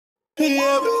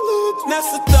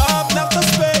Nasa top, nasa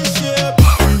spaceship.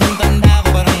 Tanda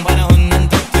ko parang panahon ng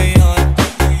tagtuyot.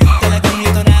 Talagang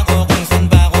lito na ako kung saan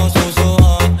ba ako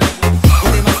susuot.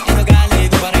 Buti mas inagali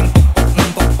ko pa rin pukpok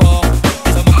ng pukpok.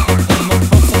 Sa mukpok ng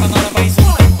mukpok sa pangarap ay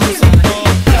suntok ng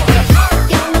suntok.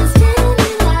 Got me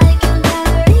spinning like a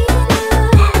ballerina,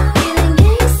 feeling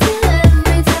gangsta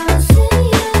every time I see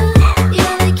ya.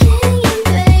 You're the king and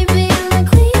baby I'm the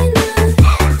queen of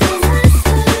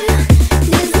disaster,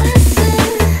 disaster.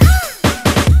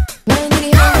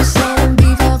 Nangyaring saan di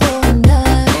pa ako handa.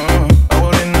 Ako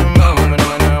rin naman, naman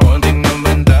na konting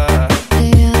nabanda.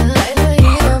 Kaya kahit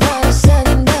mahirap para sa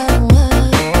ating dalawa.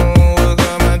 Huwag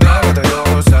ka madrama, tayo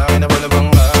ko sa akin na palabang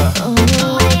ka.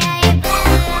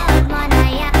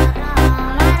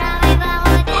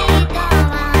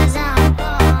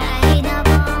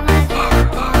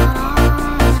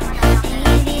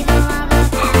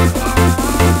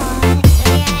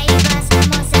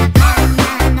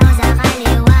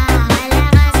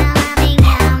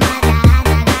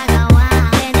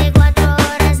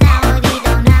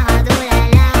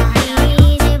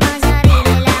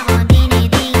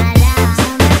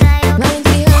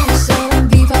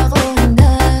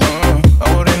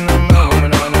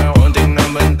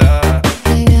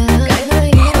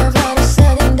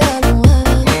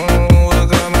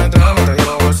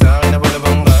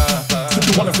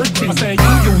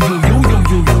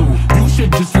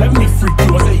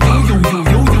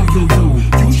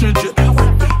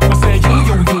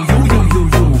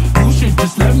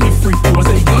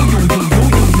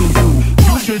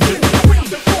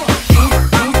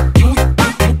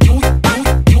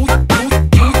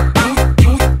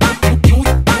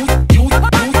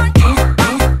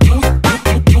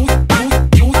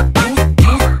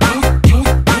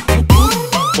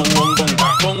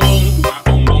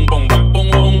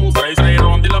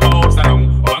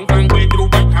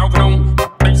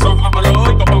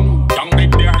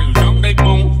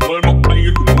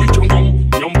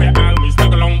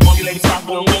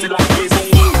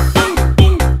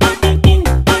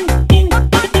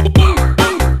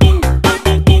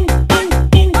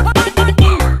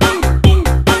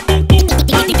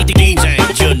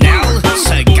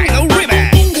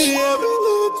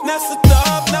 Nasa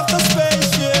top, nasa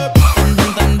spaceship.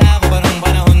 Tanda ko parang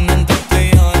panahon ng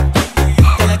tagtuyot.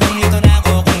 Talagang lito na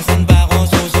ako kung saan ba ako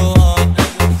susuot.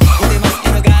 Buti mas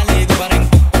inagali ko pa rin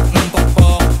pukpok ng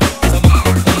pukpok. Sa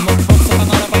mukpok ng mukpok sa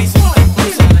pangarap ay suntok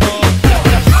ng suntok.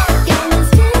 Got me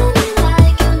spinning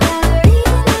like a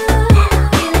ballerina,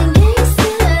 feeling gangsta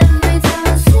every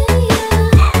time I see ya.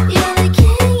 You're the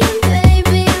king and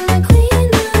baby I'm the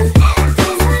queen of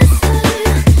disaster,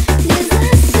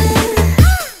 disaster.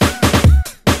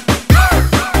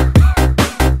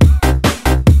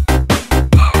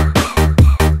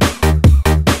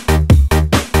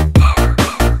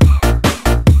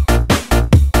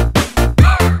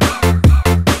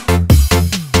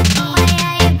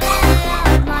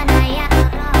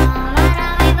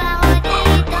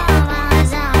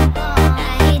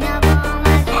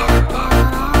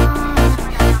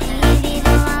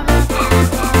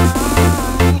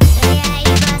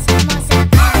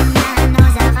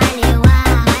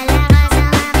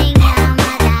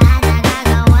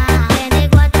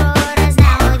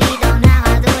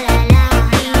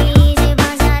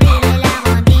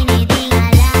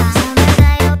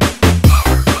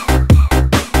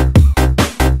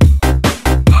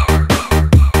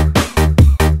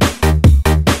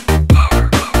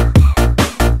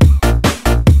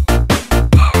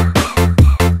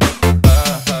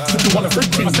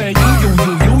 Say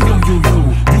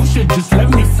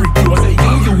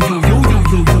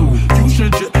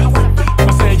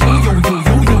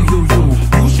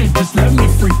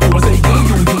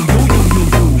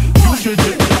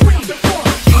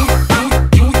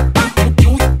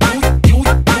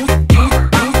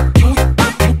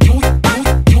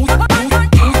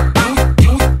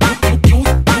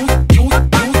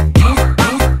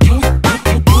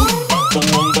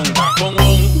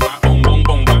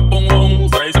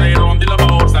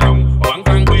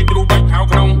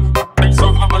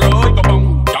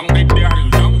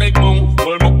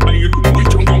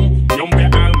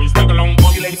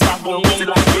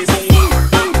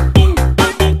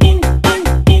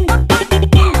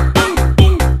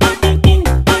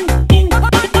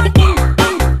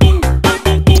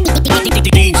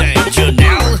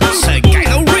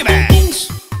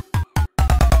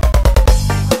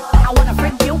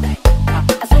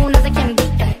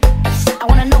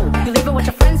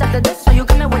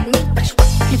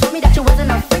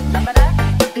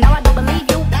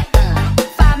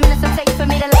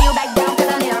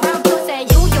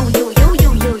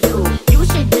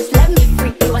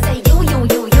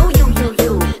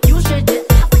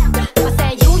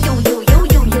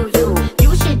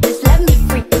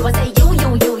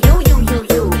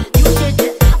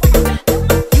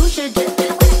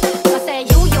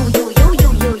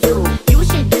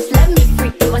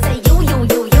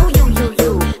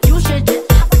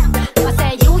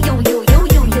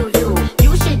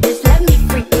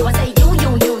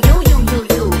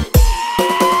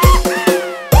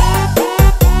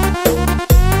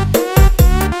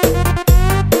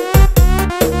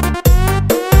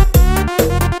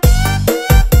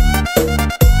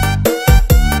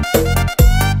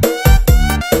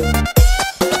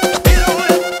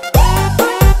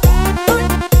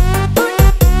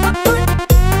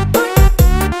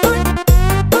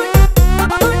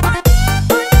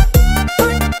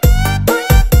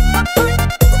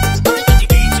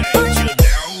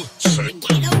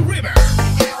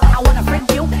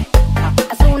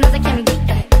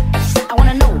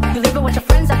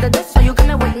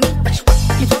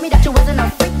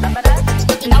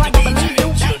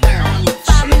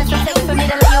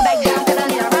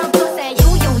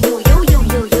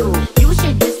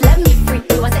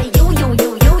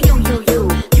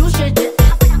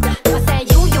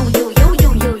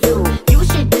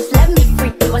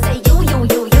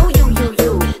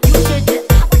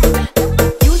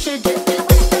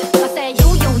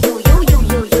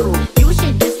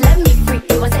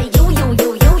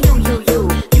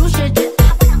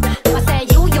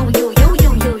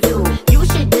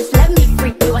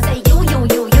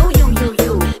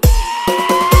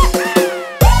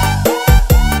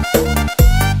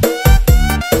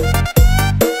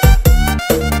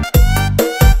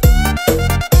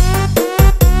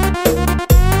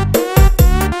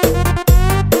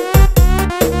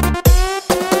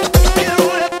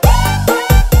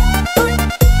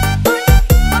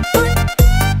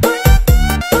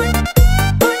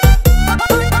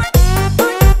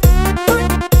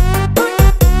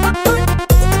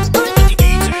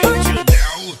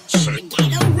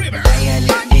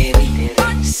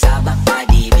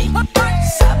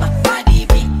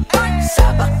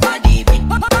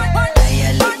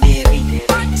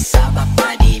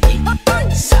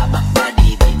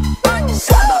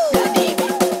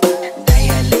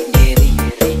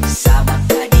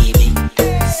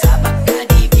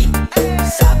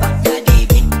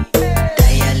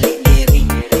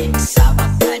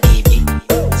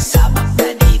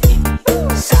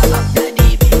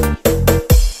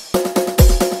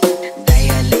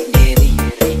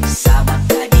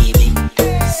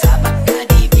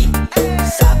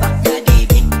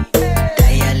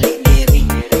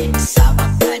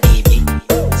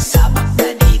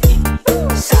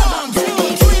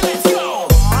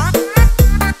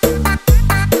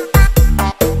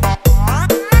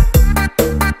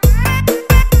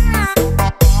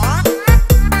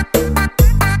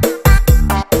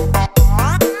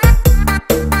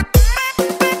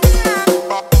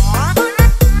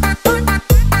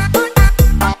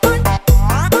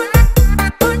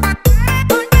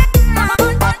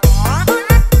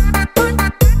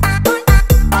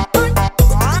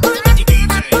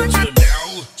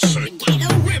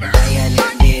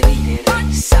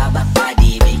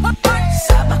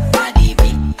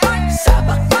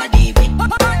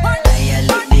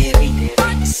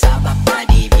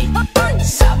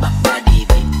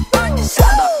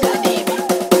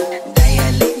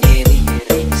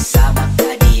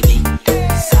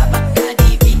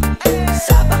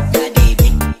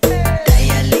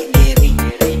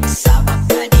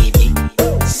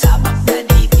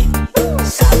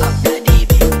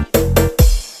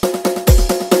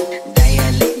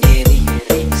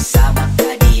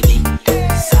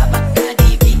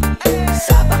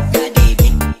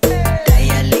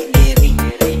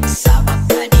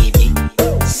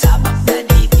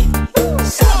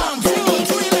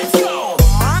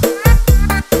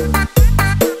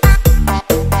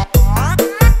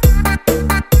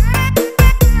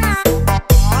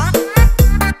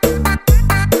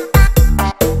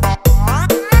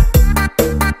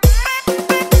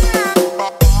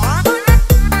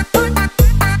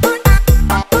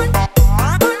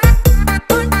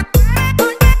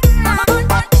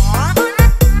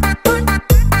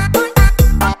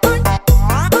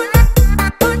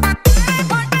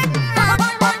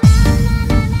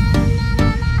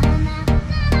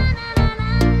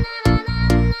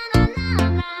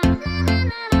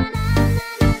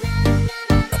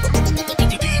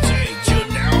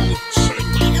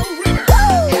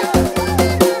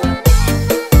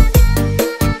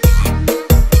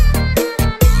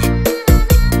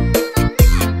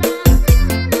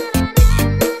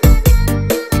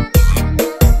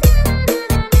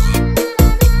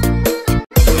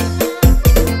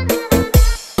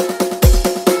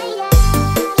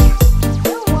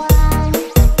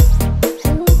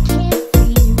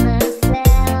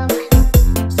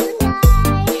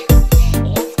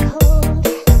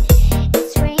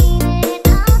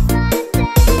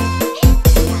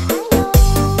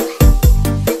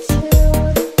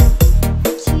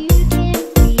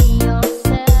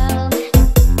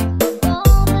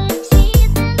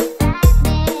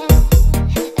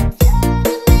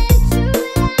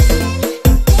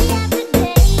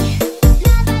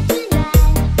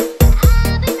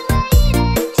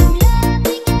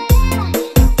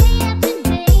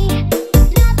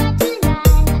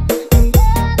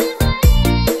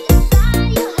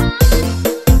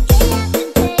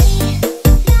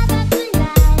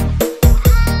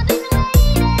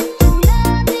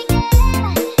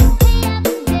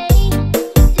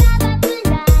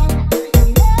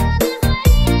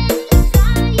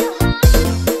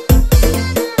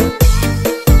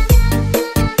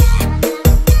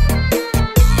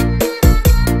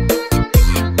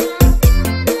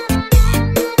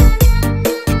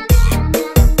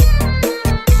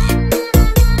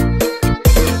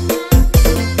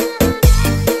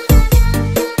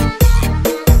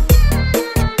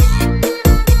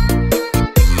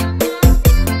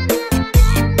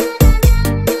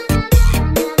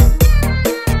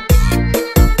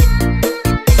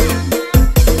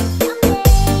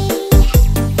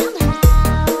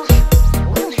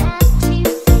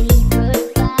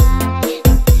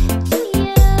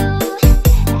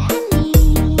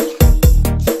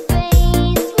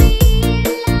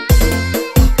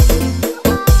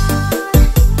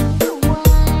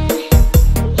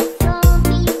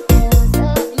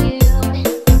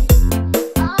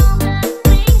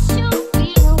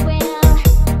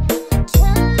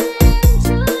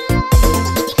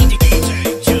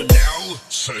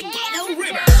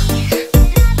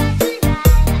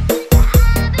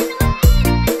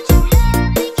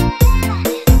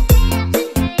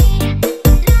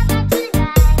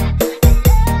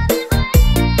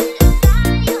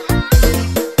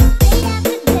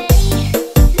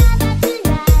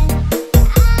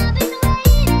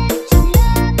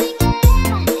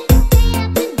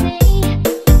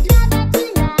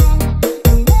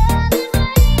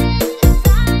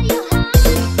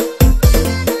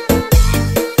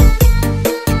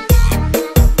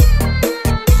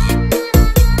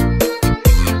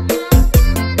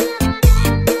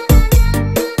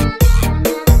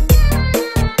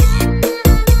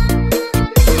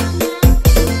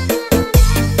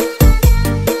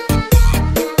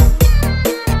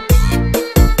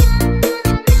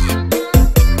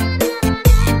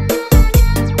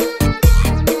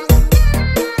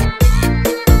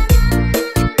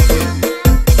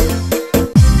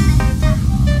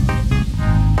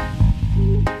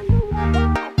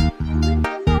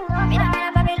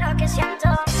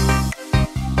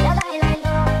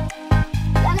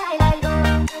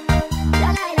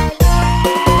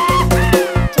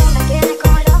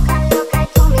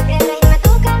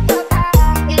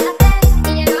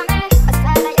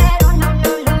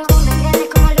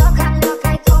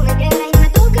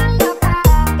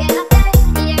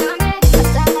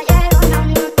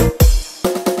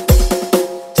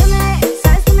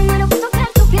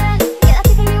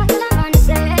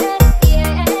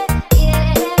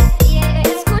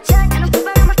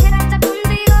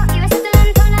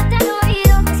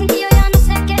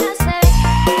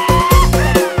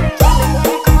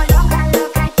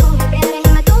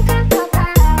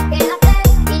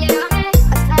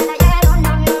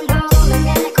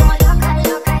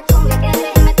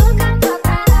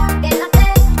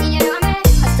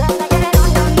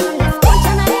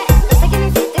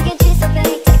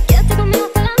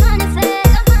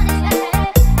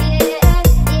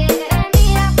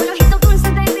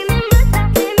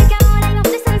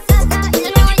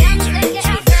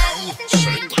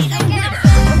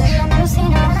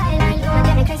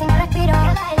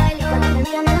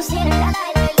Mírame, nos tienes al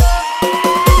aire.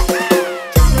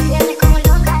 Tú me tienes como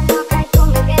loca, loca, y tú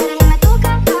me quieres y me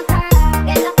toca, toca.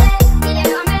 Quédate y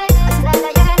llévame, así la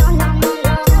llegaron, no, no,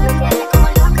 no. Tú me tienes como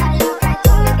loca, loca, y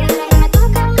tú me quieres y me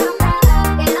toca, toca.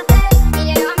 Quédate y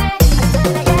llévame, así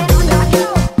la llegaron, no, no.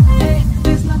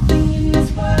 There's nothing in this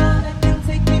world that can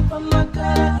take me from my girl.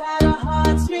 I got a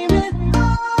heart screaming, oh,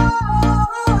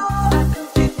 I could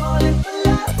be falling for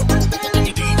love, but then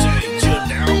it DJ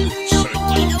Janelle,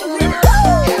 circle the river.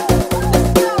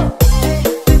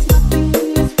 there's nothing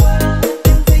in this world that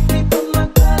can take me from my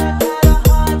girl. I got a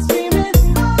heart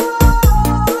screaming, oh,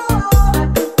 I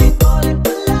could be falling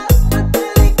for love, but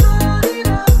then it good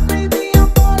enough. Baby, I'm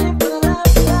falling for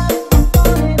love, I'm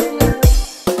falling in love. There's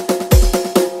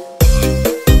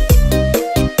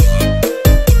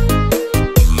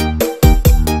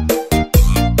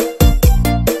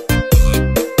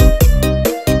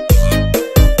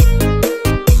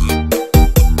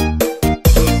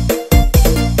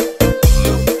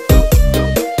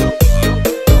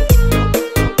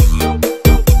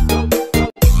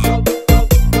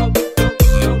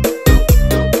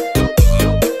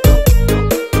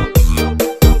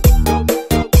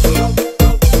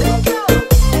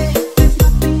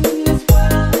nothing in this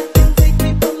world that can take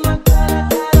me from my girl. I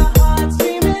got a heart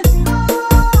screaming, oh,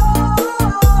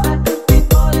 I could be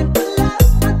falling for love,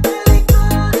 but then it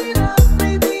good enough.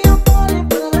 Baby, I'm falling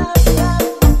for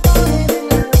love, I'm falling in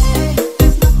love.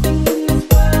 There's nothing in this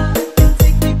world that can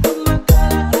take me from my girl. I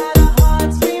got a heart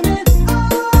screaming, oh,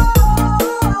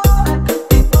 I could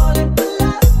be falling for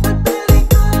love, but then it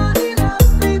good enough.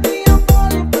 Baby, I'm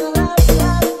falling for love,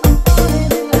 I'm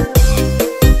falling in love.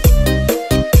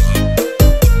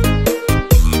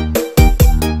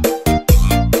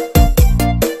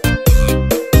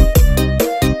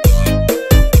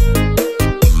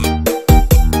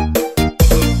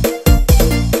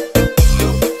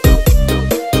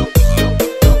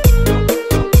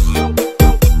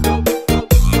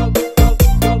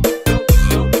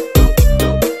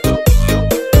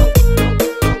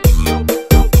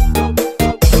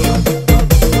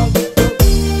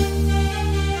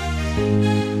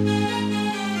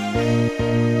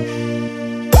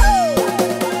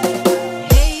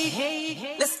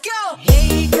 Let's go.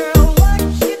 Hey girl, what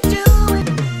you doing?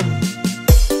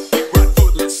 Right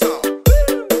foot, let's stop.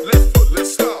 Left foot,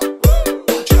 let's stop.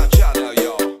 Cha cha now,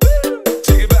 y'all.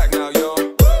 Take it back now, y'all.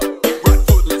 Right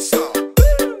foot, let's stop.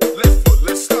 Left foot,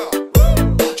 let's stop.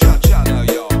 Cha cha now,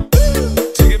 y'all.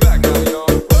 Take it back now, y'all.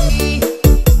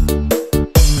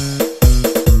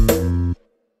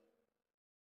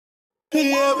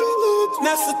 Yeah,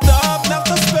 nasa top ng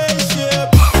spaceship.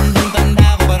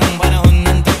 Tanda ko parang panahon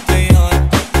ng tagtuyon.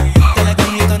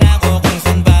 Talagang ito na ako kung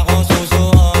saan ba ako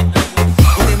susuot.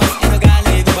 Buti mas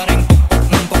inagali ko pa rin pukpok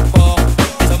ng pukpok.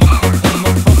 Sa mukpok ng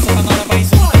mukpok sa pangarap ay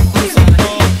suntok ng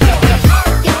suntok.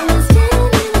 Got me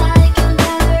spinning like a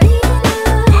ballerina,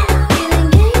 feeling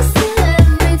gangsta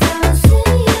every time I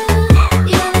see ya.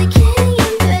 You're the king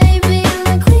and baby, I'm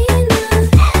the queen of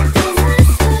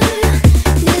disaster,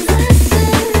 disaster.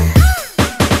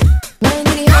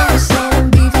 90 hours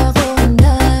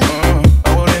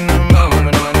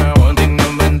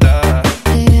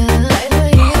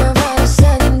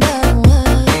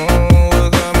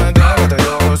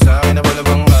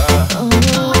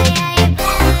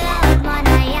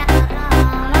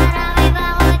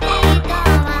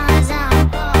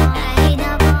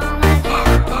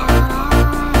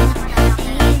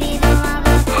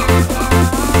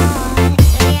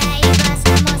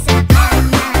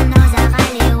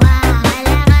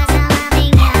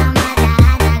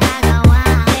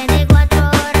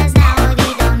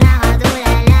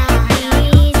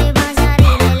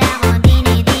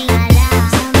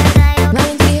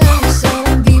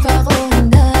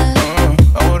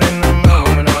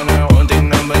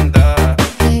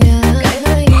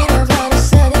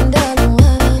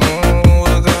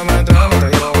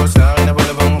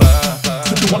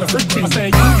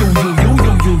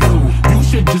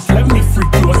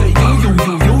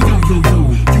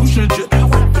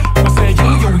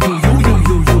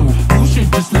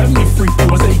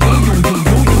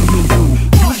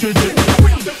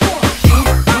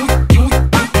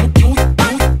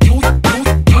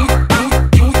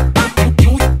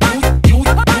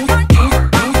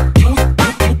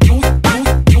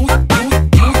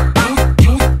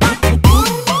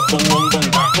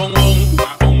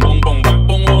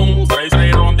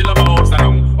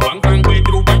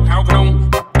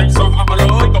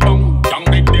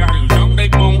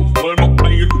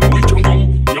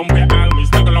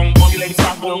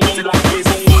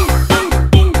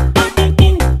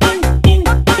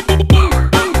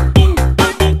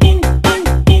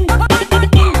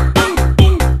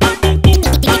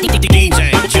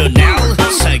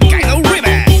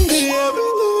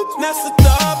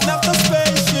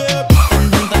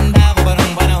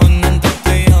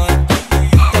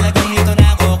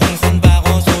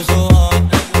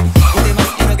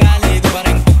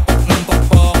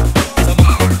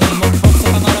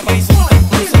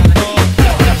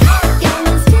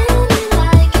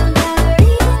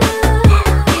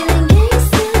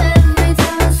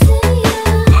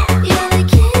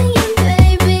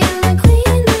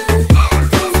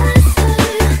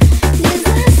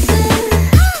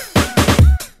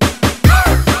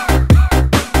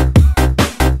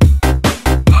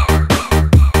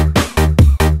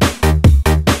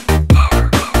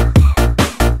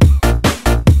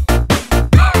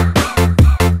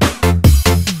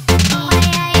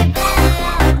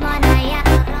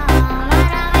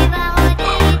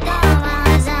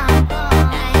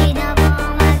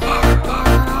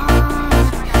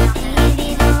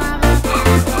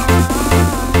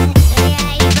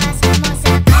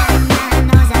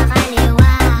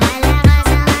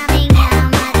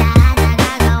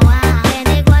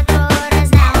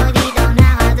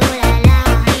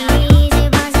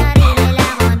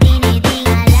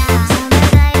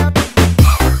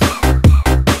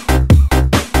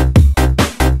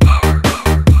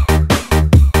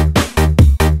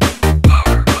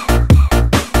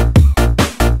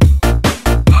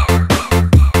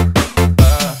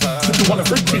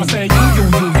I say you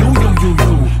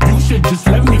should just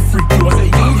let me freak you. I say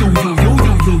you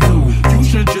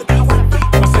should just. I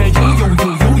say you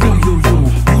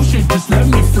should just let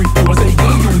me freak you. I say you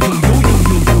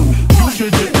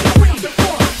should just.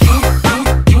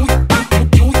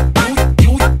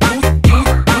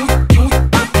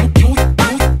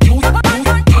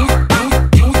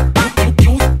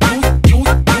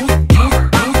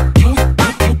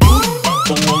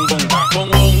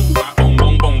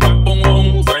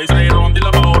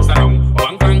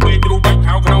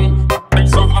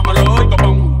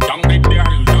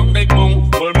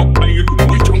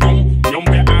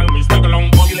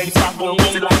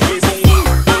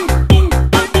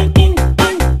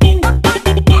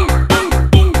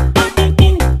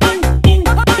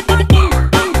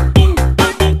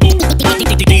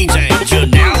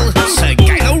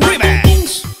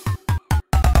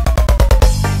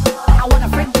 I wanna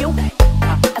freak you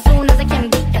as soon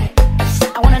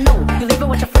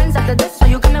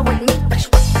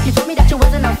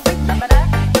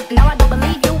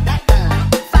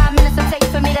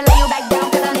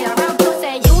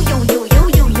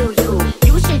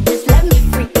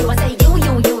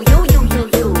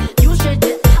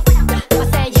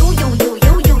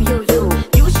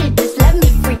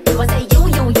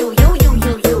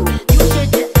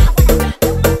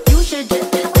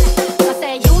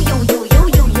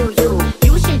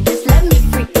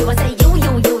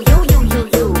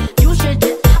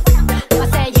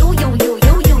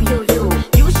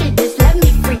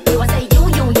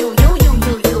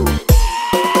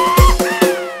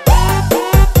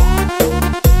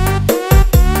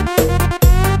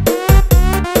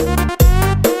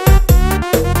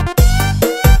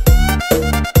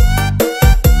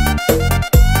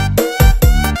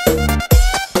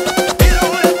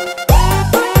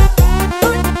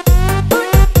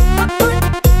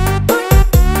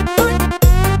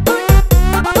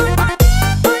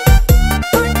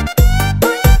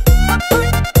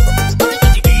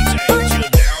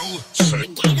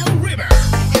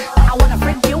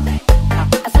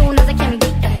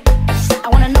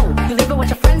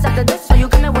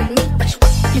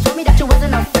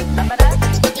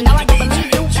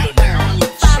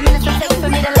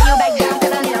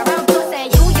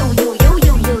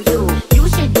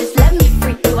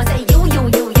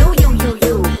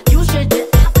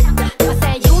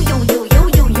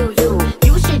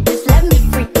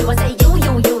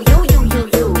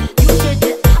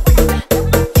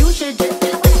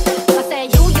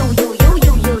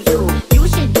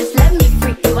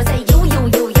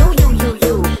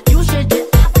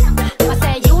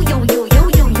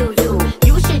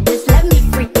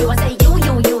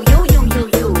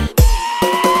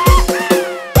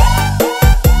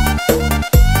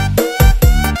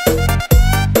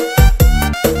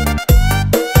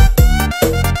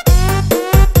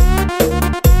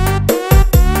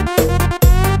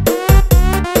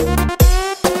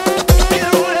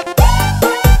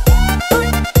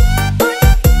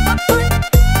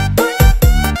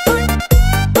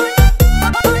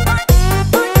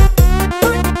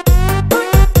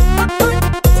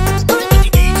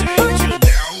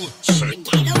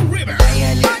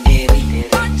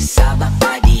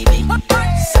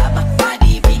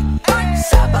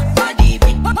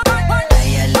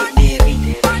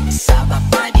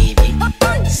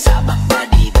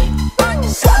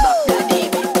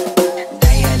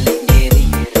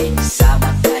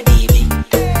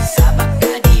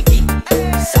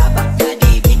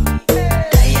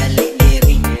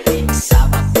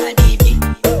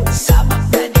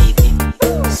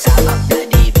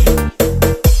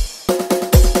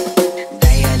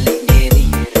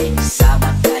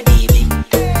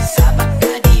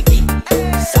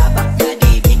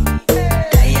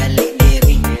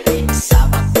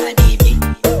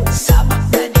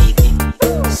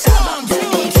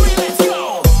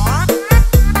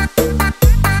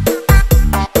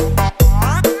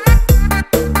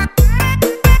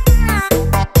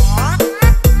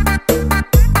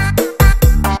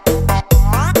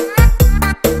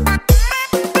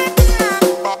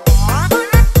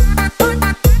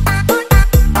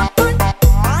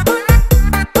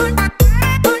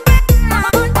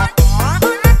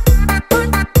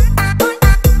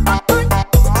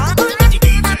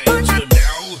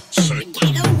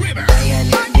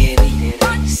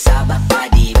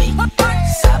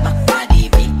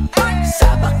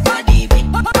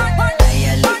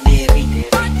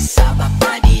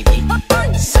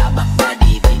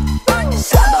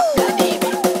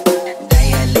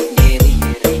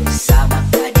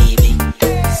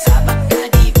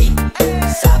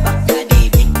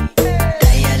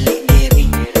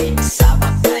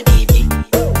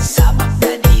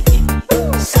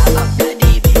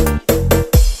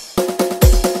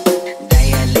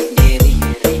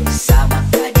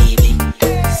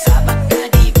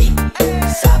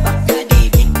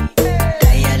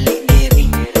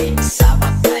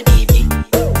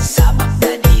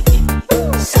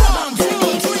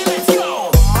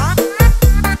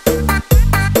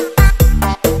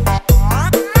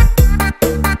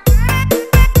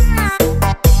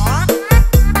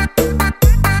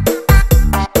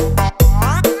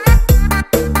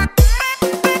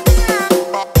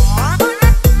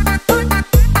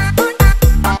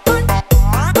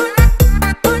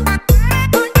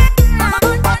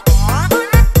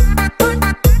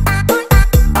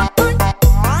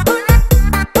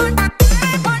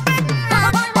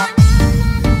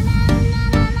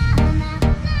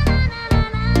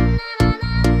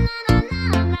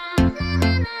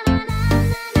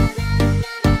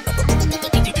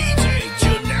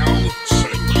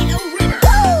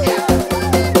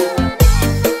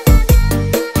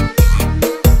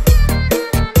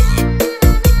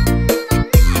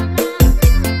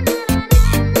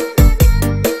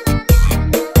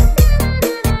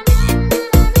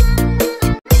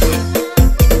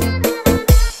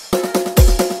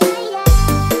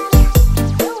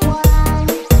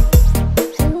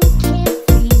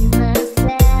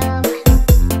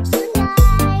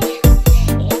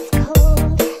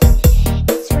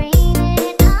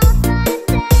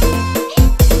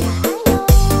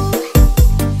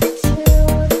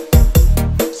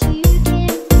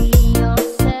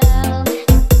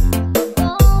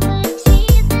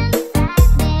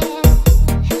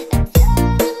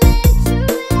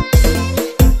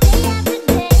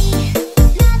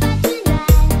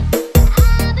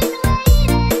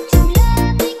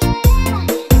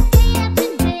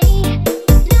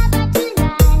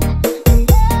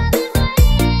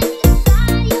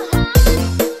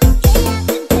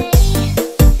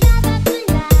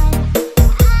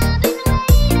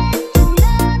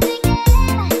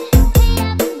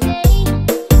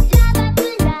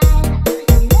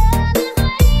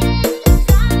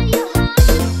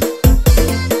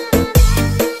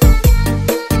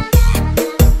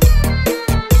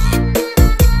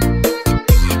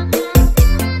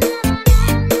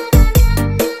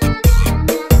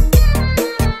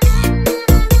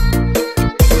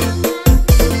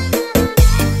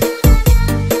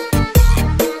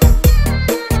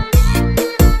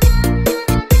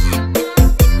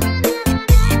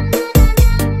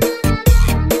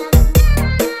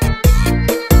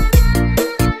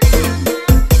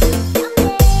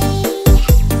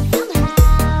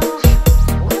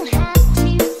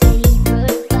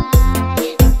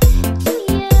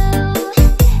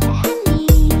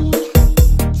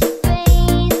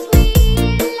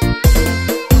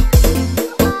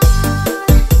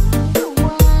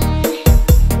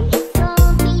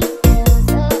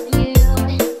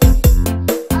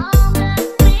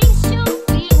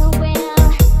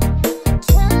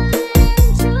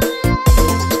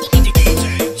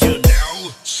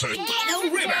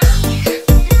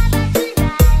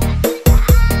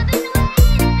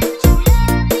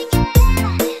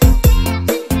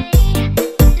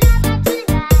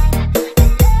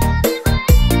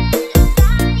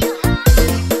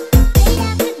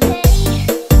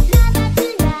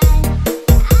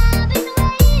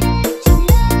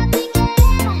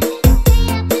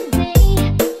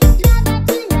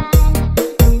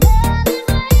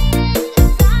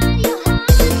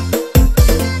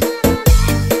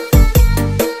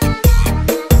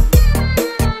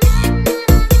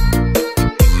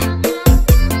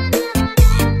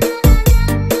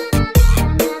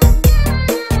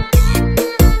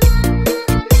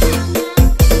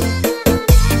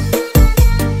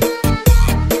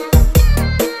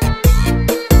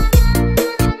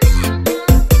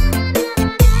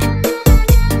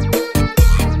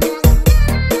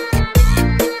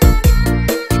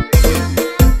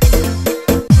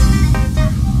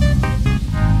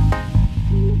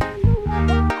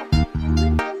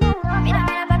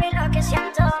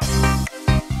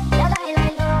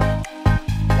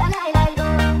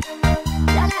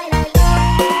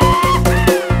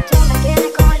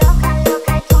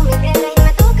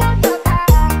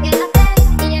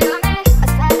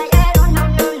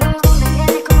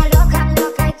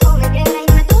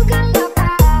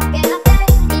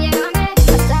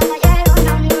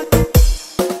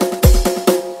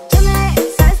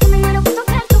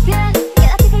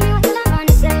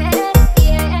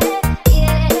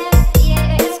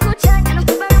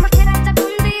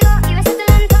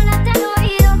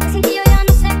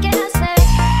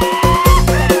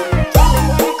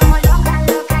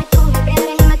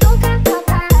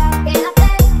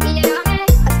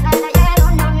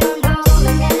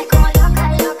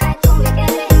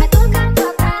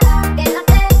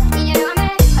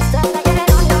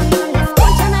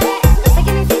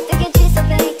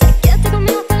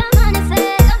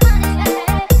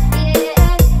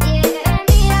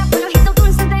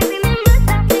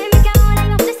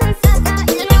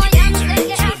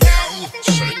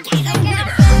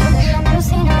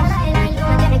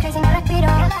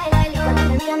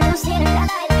seen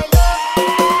it,